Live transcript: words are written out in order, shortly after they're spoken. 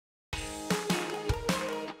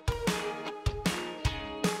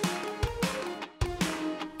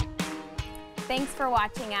Thanks for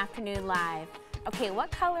watching Afternoon Live. Okay, what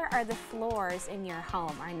color are the floors in your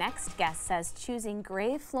home? Our next guest says choosing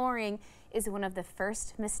gray flooring is one of the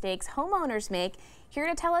first mistakes homeowners make. Here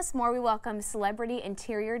to tell us more, we welcome celebrity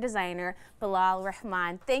interior designer Bilal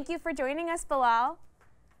Rehman. Thank you for joining us, Bilal.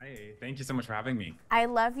 Hey, thank you so much for having me. I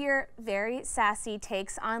love your very sassy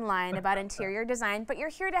takes online about interior design, but you're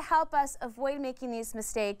here to help us avoid making these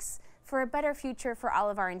mistakes for a better future for all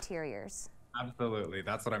of our interiors. Absolutely,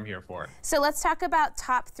 that's what I'm here for. So let's talk about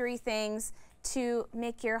top 3 things to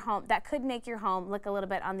make your home, that could make your home look a little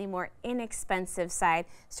bit on the more inexpensive side.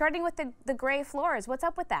 Starting with the gray floors, what's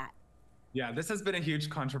up with that? Yeah, this has been a huge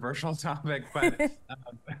controversial topic, but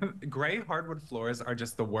gray hardwood floors are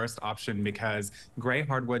just the worst option because gray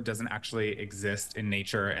hardwood doesn't actually exist in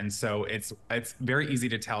nature. And so it's very easy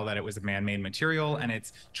to tell that it was a man-made material and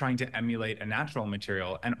it's trying to emulate a natural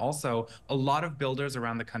material. And also a lot of builders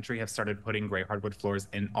around the country have started putting gray hardwood floors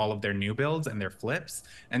in all of their new builds and their flips.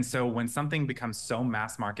 And so when something becomes so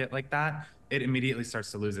mass market like that, it immediately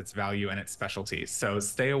starts to lose its value and its specialty. So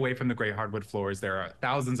stay away from the gray hardwood floors. There are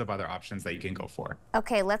thousands of other options that you can go for.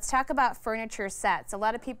 Okay, let's talk about furniture sets. A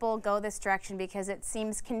lot of people go this direction because it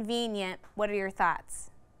seems convenient. What are your thoughts?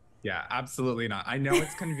 Yeah, absolutely not. I know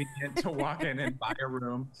it's convenient to walk in and buy a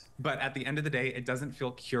room, but at the end of the day, it doesn't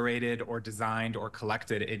feel curated or designed or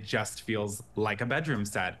collected. It just feels like a bedroom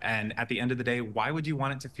set. And at the end of the day, why would you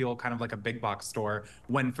want it to feel kind of like a big box store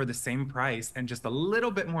when for the same price and just a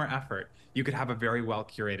little bit more effort, you could have a very well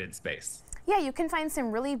curated space? Yeah, you can find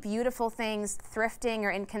some really beautiful things thrifting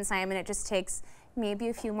or in consignment. It just takes maybe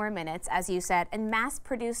a few more minutes, as you said. And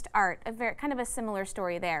mass-produced art, kind of a similar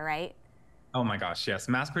story there, right? Oh my gosh, yes.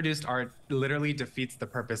 Mass-produced art literally defeats the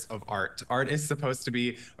purpose of art. Art is supposed to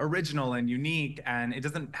be original and unique, and it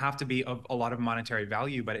doesn't have to be of a lot of monetary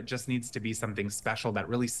value, but it just needs to be something special that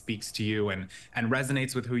really speaks to you and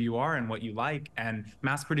resonates with who you are and what you like. And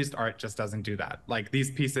mass-produced art just doesn't do that. Like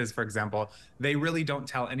these pieces, for example, they really don't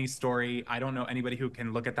tell any story. I don't know anybody who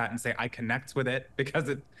can look at that and say, I connect with it,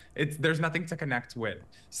 because there's nothing to connect with.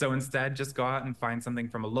 So instead, just go out and find something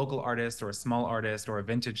from a local artist or a small artist or a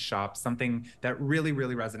vintage shop, something that really,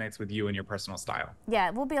 really resonates with you and your personal style. Yeah,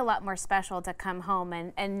 it will be a lot more special to come home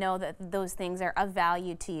and know that those things are of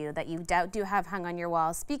value to you, that you do have hung on your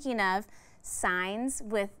wall. Speaking of signs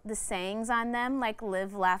with the sayings on them, like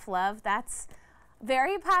live, laugh, love, that's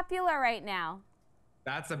very popular right now.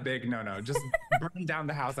 That's a big no-no. Just burn down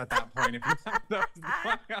the house at that point if you have those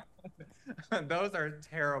going on. Those are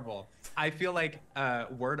terrible. I feel like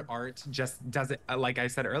word art just does it, like I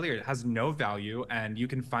said earlier, it has no value, and you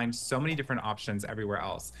can find so many different options everywhere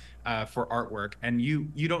else for artwork. And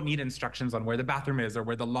you don't need instructions on where the bathroom is or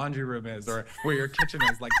where the laundry room is or where your kitchen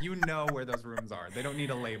is. Like, you know where those rooms are. They don't need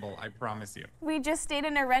a label, I promise you. We just stayed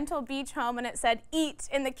in a rental beach home and it said eat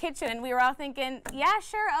in the kitchen, and we were all thinking, yeah,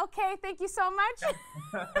 sure, okay, thank you so much.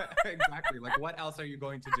 Exactly. Like, what else are you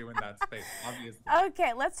going to do in that space, obviously?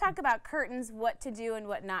 Okay, let's talk about curtains, what to do and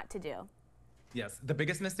what not to do. Yes, the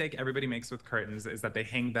biggest mistake everybody makes with curtains is that they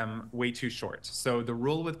hang them way too short. So the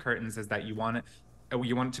rule with curtains is that you want it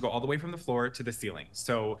to go all the way from the floor to the ceiling.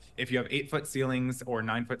 So if you have 8-foot ceilings or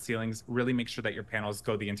 9-foot ceilings, really make sure that your panels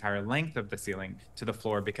go the entire length of the ceiling to the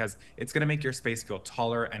floor, because it's going to make your space feel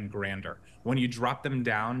taller and grander. When you drop them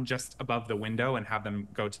down just above the window and have them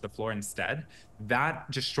go to the floor instead, that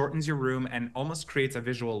just shortens your room and almost creates a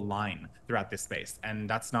visual line throughout this space. And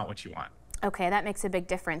that's not what you want. Okay, that makes a big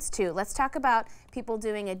difference too. Let's talk about people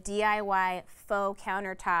doing a DIY faux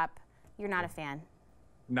countertop. You're not a fan.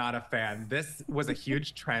 Not a fan. This was a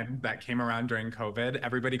huge trend that came around during COVID.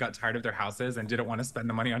 Everybody got tired of their houses and didn't want to spend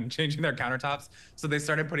the money on changing their countertops. So they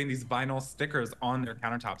started putting these vinyl stickers on their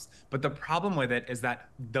countertops. But the problem with it is that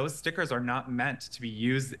those stickers are not meant to be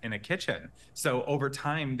used in a kitchen. So over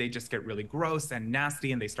time, they just get really gross and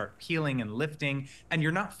nasty, and they start peeling and lifting, and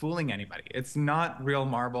you're not fooling anybody. It's not real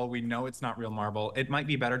marble. We know it's not real marble. It might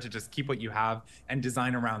be better to just keep what you have and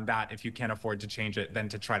design around that if you can't afford to change it, than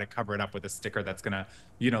to try to cover it up with a sticker that's gonna,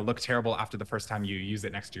 look terrible after the first time you use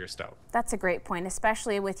it next to your stove. That's a great point,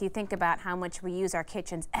 especially with you think about how much we use our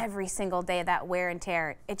kitchens every single day, that wear and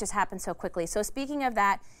tear. It just happens so quickly. So speaking of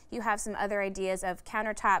that, you have some other ideas of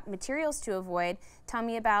countertop materials to avoid. Tell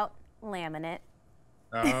me about laminate.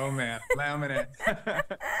 Oh man, laminate.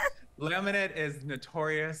 Laminate is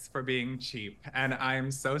notorious for being cheap, and I'm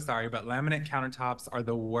so sorry, but laminate countertops are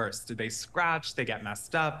the worst. They scratch, they get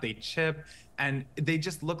messed up, they chip, and they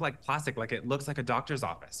just look like plastic, like it looks like a doctor's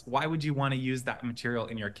office. Why would you want to use that material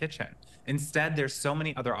in your kitchen? Instead, there's so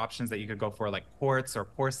many other options that you could go for, like quartz or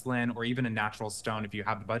porcelain or even a natural stone if you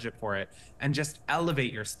have the budget for it, and just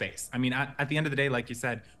elevate your space. I mean, at the end of the day, like you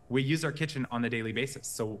said, we use our kitchen on a daily basis.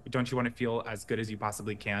 So don't you want to feel as good as you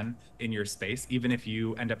possibly can in your space? Even if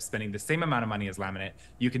you end up spending the same amount of money as laminate,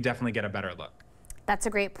 you can definitely get a better look. That's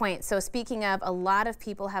a great point. So speaking of, a lot of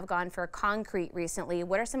people have gone for concrete recently.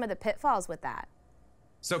 What are some of the pitfalls with that?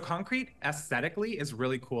 So concrete aesthetically is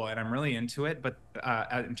really cool and I'm really into it, but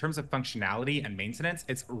in terms of functionality and maintenance,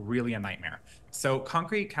 it's really a nightmare. So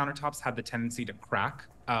concrete countertops have the tendency to crack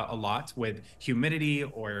a lot with humidity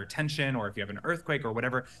or tension, or if you have an earthquake or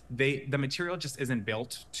whatever. The material just isn't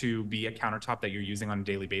built to be a countertop that you're using on a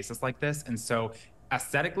daily basis like this. And so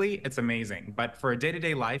aesthetically, it's amazing, but for a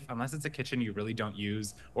day-to-day life, unless it's a kitchen you really don't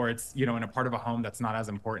use, or it's, you know, in a part of a home that's not as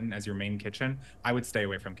important as your main kitchen, I would stay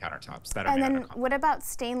away from countertops that are And made out then of concrete. what about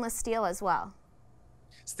stainless steel as well?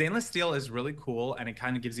 Stainless steel is really cool and it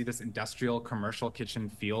kind of gives you this industrial commercial kitchen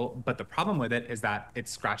feel, but the problem with it is that it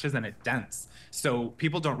scratches and it dents. So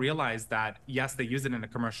people don't realize that, yes, they use it in a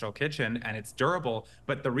commercial kitchen and it's durable,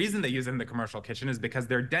 but the reason they use it in the commercial kitchen is because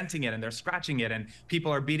they're denting it and they're scratching it and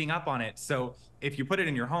people are beating up on it. So if you put it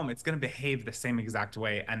in your home, it's going to behave the same exact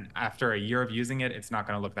way. And after a year of using it, it's not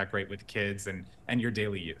going to look that great with kids and your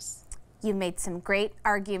daily use. You made some great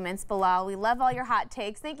arguments, Bilal. We love all your hot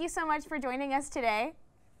takes. Thank you so much for joining us today.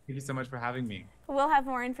 Thank you so much for having me. We'll have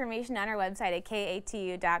more information on our website at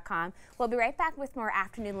katu.com. We'll be right back with more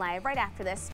Afternoon Live right after this.